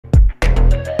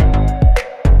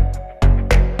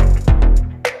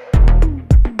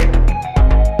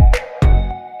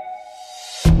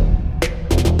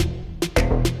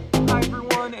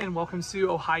welcome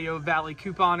to Ohio Valley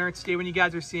Couponer. Today when you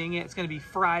guys are seeing it, it's going to be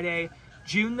Friday,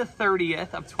 June the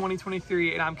 30th of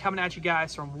 2023, and I'm coming at you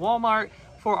guys from Walmart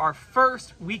for our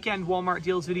first weekend Walmart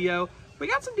deals video. We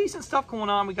got some decent stuff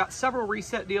going on. We got several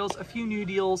reset deals, a few new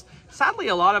deals. Sadly,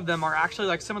 a lot of them are actually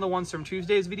like some of the ones from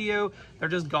Tuesday's video. They're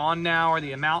just gone now, or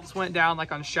the amounts went down,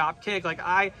 like on Shopkick. Like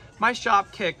my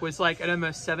Shopkick was like at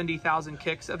almost 70,000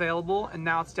 kicks available, and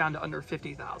now it's down to under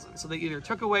 50,000. So they either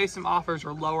took away some offers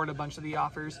or lowered a bunch of the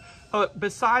offers. But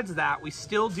besides that, we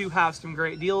still do have some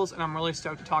great deals, and I'm really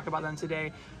stoked to talk about them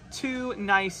today. Two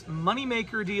nice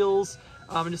Moneymaker deals,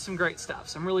 and just some great stuff.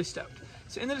 So I'm really stoked.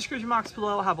 So in the description box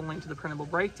below, I'll have a link to the printable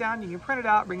breakdown. You can print it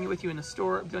out, bring it with you in the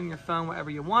store, do it on your phone, whatever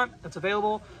you want. That's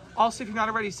available. Also, if you're not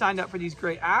already signed up for these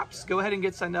great apps, go ahead and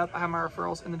get signed up. I have my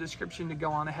referrals in the description to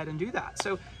go on ahead and do that.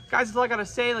 So guys, that's all I gotta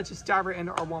say. Let's just dive right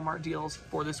into our Walmart deals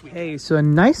for this week. Hey, so a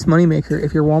nice Moneymaker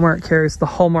if your Walmart carries the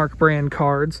Hallmark brand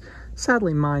cards.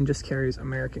 Sadly, mine just carries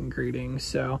American Greetings,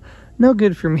 so no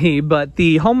good for me. But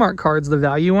the Hallmark cards, the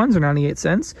value ones, are 98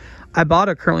 cents.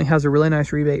 Ibotta currently has a really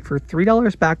nice rebate for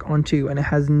 $3 back on 2, and it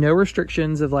has no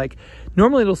restrictions of like,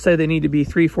 normally it'll say they need to be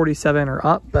 $3.47 or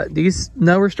up, but these,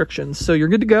 no restrictions. So you're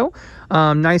good to go.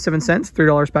 97 cents,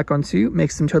 $3 back on 2,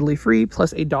 makes them totally free,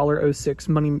 plus a $1.06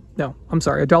 money, no, I'm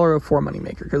sorry, a $1.04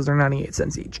 Moneymaker, because they're 98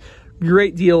 cents each.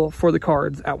 Great deal for the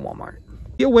cards at Walmart.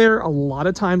 Be aware, a lot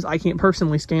of times I can't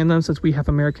personally scan them since we have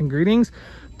American Greetings,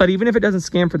 but even if it doesn't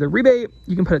scan for the rebate,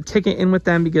 you can put a ticket in with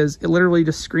them because it literally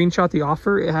just screenshot the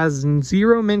offer. It has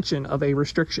zero mention of a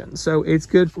restriction. So it's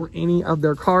good for any of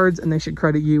their cards and they should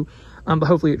credit you, but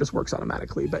hopefully it just works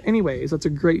automatically. But anyways, that's a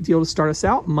great deal to start us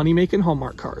out. Money making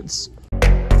Hallmark cards.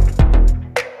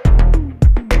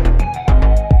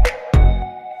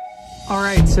 All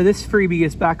right, so this freebie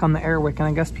is back on the Airwick, and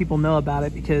I guess people know about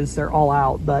it because they're all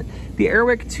out, but the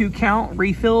Airwick 2-count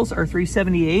refills are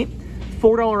 $3.78.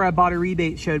 $4 Ibotta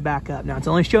rebate showed back up. Now, it's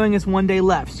only showing us 1 day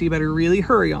left, so you better really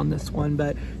hurry on this one,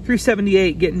 but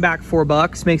 $3.78, getting back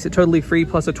 $4, makes it totally free,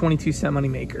 plus a 22-cent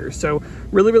Moneymaker. So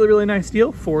really, really, really nice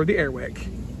deal for the Airwick.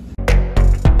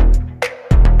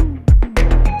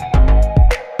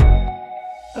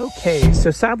 Okay, so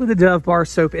sadly the Dove bar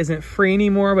soap isn't free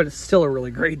anymore, but it's still a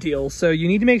really great deal. So you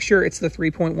need to make sure it's the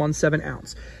 3.17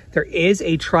 ounce. There is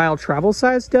a trial travel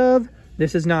size Dove.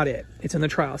 This is not it. It's in the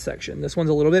trial section. This one's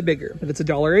a little bit bigger, but it's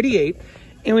 $1.88.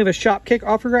 And we have a Shopkick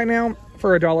offer right now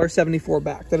for $1.74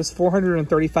 back. That is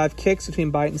 435 kicks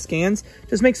between bite and scans.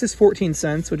 Just makes this 14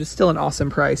 cents, which is still an awesome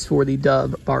price for the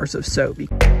Dove bars of soap.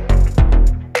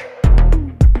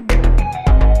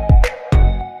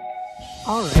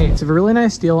 All right, it's a really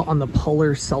nice deal on the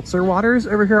Polar Seltzer waters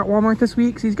over here at Walmart this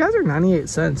week. So these guys are 98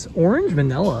 cents. Orange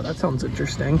vanilla, that sounds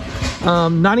interesting.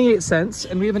 98 cents,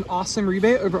 and we have an awesome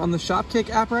rebate over on the Shopkick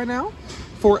app right now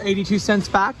for 82 cents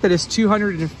back. That is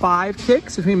 205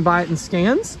 kicks between buy it and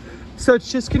scans. So it's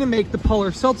just gonna make the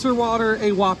Polar Seltzer water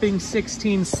a whopping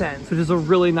 16 cents, which is a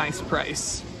really nice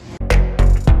price.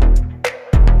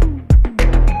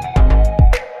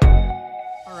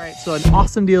 So an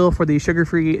awesome deal for the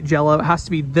sugar-free Jell-O. It has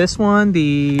to be this one,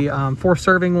 the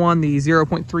 4-serving one, the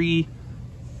 0.3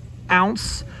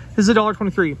 ounce. This is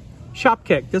 $1.23.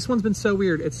 Shopkick. This one's been so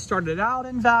weird. It started out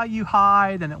in value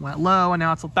high, then it went low, and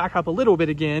now it's back up a little bit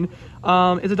again. It's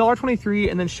 $1.23,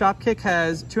 and then Shopkick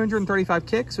has 235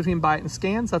 kicks between buy it and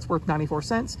scans. That's worth 94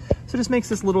 cents. So it just makes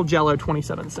this little Jell-O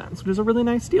 27 cents, which is a really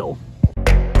nice deal.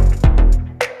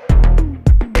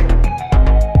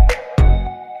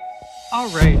 All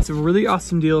right, it's a really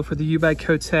awesome deal for the U by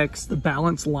Kotex, the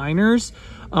Balance Liners.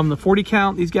 The 40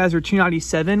 count, these guys are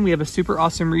 $2.97. We have a super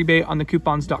awesome rebate on the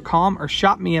coupons.com or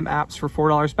ShopMeM apps for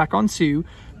 $4 back on 2.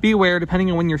 Be aware, depending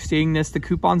on when you're seeing this, the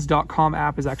coupons.com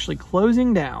app is actually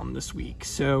closing down this week.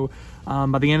 So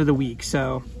by the end of the week.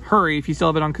 So hurry if you still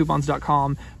have it on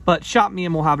coupons.com, but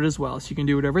ShopMeM will have it as well. So you can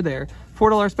do it over there.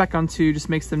 $4 back on 2 just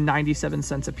makes them 97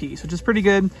 cents a piece, which is pretty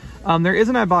good. There is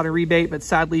an Ibotta rebate, but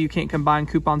sadly you can't combine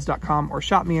coupons.com or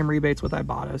ShopMeM rebates with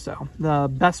Ibotta. So the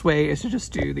best way is to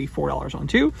just do the $4 on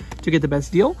 2 to get the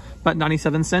best deal, but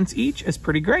 97 cents each is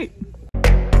pretty great.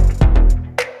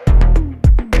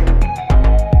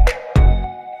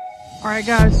 All right,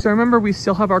 guys, so remember we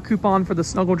still have our coupon for the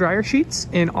Snuggle dryer sheets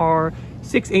in our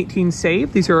 618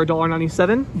 save. These are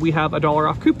 $1.97. We have $1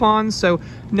 off coupons, so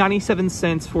 97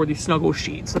 cents for the Snuggle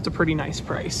sheets. That's a pretty nice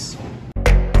price.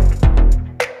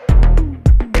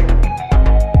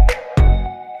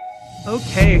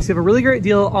 Okay, so we have a really great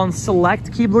deal on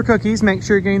select Keebler cookies. Make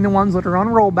sure you're getting the ones that are on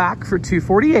rollback for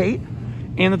 $2.48.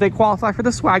 and that they qualify for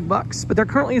the swag bucks. But there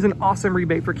currently is an awesome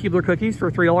rebate for Keebler cookies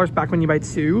for $3 back when you buy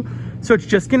 2. So it's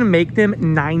just gonna make them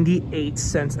 98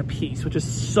 cents a piece, which is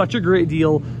such a great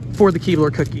deal for the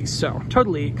Keebler cookies. So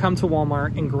totally come to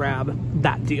Walmart and grab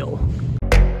that deal.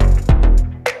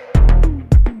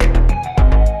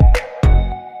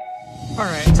 All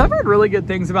right, so I've heard really good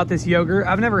things about this yogurt.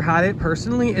 I've never had it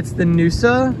personally. It's the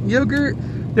Noosa yogurt.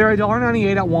 They're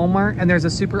 $1.98 at Walmart, and there's a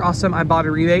super awesome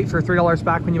Ibotta rebate for $3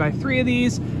 back when you buy 3 of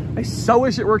these. I so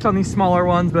wish it worked on these smaller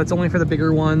ones, but it's only for the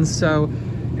bigger ones. So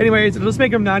anyways, it'll just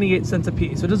make them 98 cents a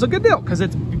piece, which is a good deal because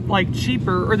it's like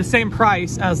cheaper or the same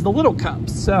price as the little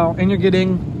cups. So, and you're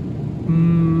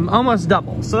getting almost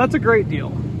double. So that's a great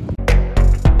deal.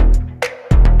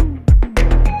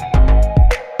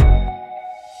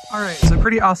 All right, so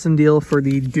pretty awesome deal for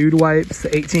the Dude Wipes,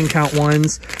 the 18 count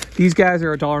ones. These guys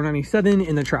are $1.97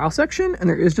 in the trial section, and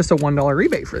there is just a $1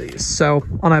 rebate for these. So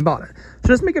on Ibotta. So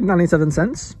just make it 97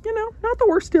 cents, you know, not the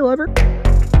worst deal ever.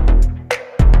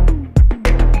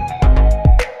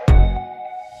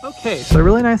 Okay, so a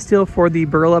really nice deal for the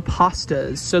Barilla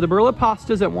pastas. So the Barilla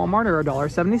pastas at Walmart are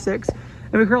 $1.76.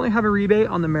 And we currently have a rebate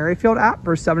on the Merryfield app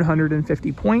for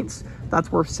 750 points.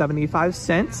 That's worth 75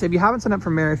 cents. If you haven't signed up for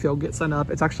Merryfield, get signed up.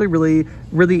 It's actually really,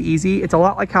 really easy. It's a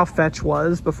lot like how Fetch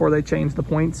was before they changed the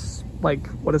points, like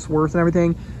what it's worth and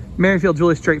everything. Merryfield's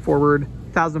really straightforward.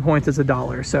 1,000 points is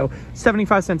 $1. So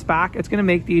 75 cents back. It's gonna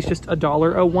make these just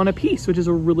 $1.01 a piece, which is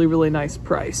a really, really nice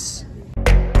price.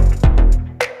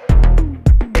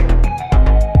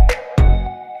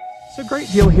 So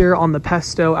great deal here on the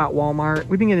pesto at Walmart.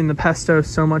 We've been getting the pesto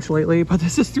so much lately, but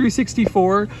this is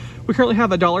 $3.64. We currently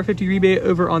have a $1.50 rebate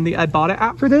over on the Ibotta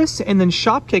app for this, and then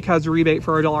Shopkick has a rebate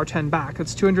for $1.10 back.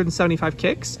 That's 275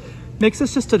 kicks. Makes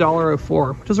this just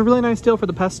 $1.04, which is a really nice deal for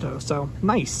the pesto, so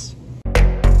nice.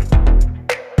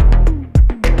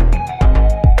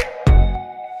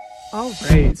 All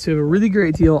right, so a really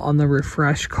great deal on the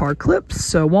Refresh car clips.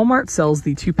 So Walmart sells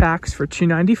the 2 packs for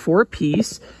 $2.94 a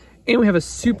piece. And we have a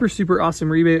super, super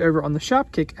awesome rebate over on the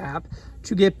Shopkick app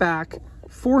to get back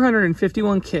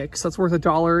 451 kicks. That's worth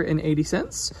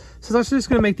 $1.80. So that's just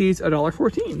gonna make these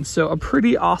 $1.14. So a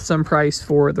pretty awesome price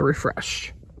for the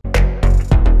Refresh. All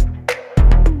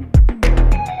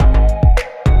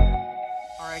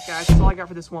right, guys, that's all I got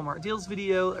for this Walmart deals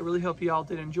video. I really hope you all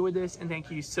did enjoy this, and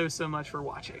thank you so, so much for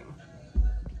watching.